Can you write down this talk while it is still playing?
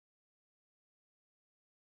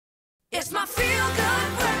It's my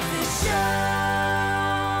feel-good breakfast show.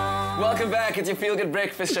 Welcome back. It's your feel-good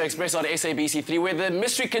breakfast show, Express on SABC3, where the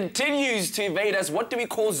mystery continues to evade us. What do we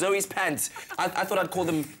call Zoe's pants? I thought I'd call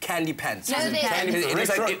them candy pants. No, they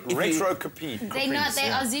retro capri. They're not. They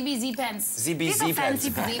are ZBZ pants. ZBZ pants.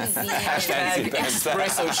 Hashtag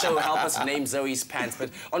Expresso show. Help us name Zoe's pants. But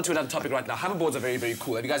on to another topic right now. Hoverboards are very, very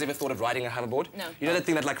cool. Have you guys ever thought of riding a hoverboard? No. You know that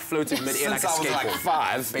thing that like floats in mid-air like a skateboard? Since I was like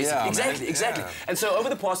 5. Basically. Yeah, exactly. Yeah. And so over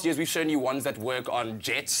the past years, we've shown you ones that work on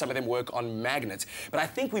jets. Some of them work on magnets. But I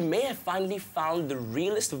think we may have finally found the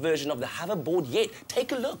realest version of the hoverboard yet.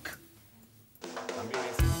 Take a look.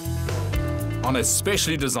 On a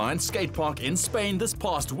specially designed skate park in Spain this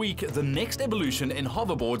past week, the next evolution in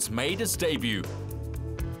hoverboards made its debut.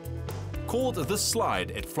 Called the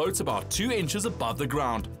Slide, it floats about 2 inches above the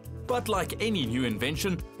ground. But like any new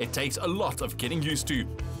invention, it takes a lot of getting used to.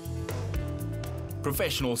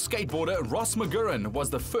 Professional skateboarder Ross McGurran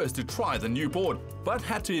was the first to try the new board, but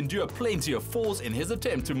had to endure plenty of falls in his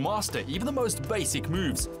attempt to master even the most basic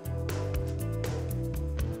moves.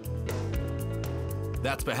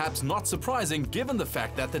 That's perhaps not surprising given the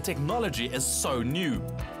fact that the technology is so new.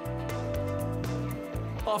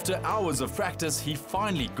 After hours of practice, he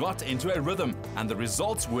finally got into a rhythm, and the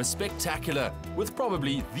results were spectacular, with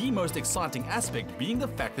probably the most exciting aspect being the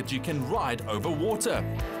fact that you can ride over water.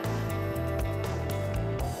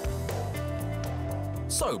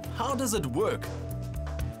 So, how does it work?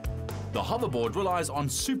 The hoverboard relies on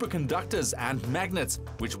superconductors and magnets,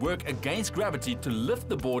 which work against gravity to lift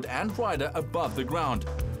the board and rider above the ground.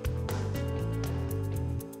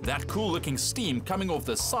 That cool-looking steam coming off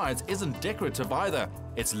the sides isn't decorative either.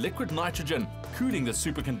 It's liquid nitrogen, cooling the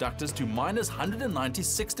superconductors to minus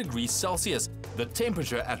 196 degrees Celsius, the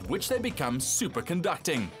temperature at which they become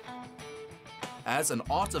superconducting. As an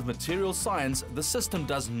art of material science, the system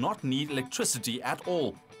does not need electricity at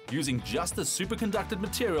all. Using just the superconducted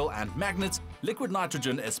material and magnets, liquid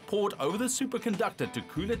nitrogen is poured over the superconductor to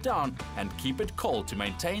cool it down and keep it cold to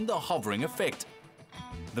maintain the hovering effect.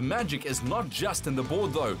 The magic is not just in the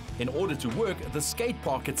board though. In order to work, the skate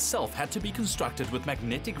park itself had to be constructed with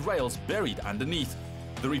magnetic rails buried underneath.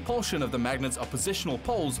 The repulsion of the magnets of positional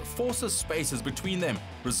poles forces spaces between them,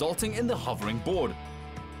 resulting in the hovering board.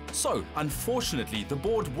 So, unfortunately, the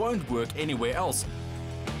board won't work anywhere else.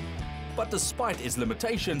 But despite its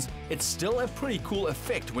limitations, it's still a pretty cool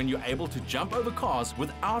effect when you're able to jump over cars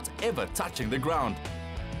without ever touching the ground.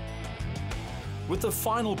 With the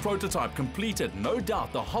final prototype completed, no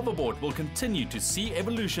doubt the hoverboard will continue to see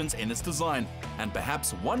evolutions in its design, and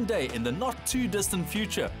perhaps one day in the not too distant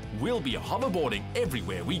future, we'll be hoverboarding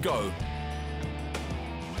everywhere we go.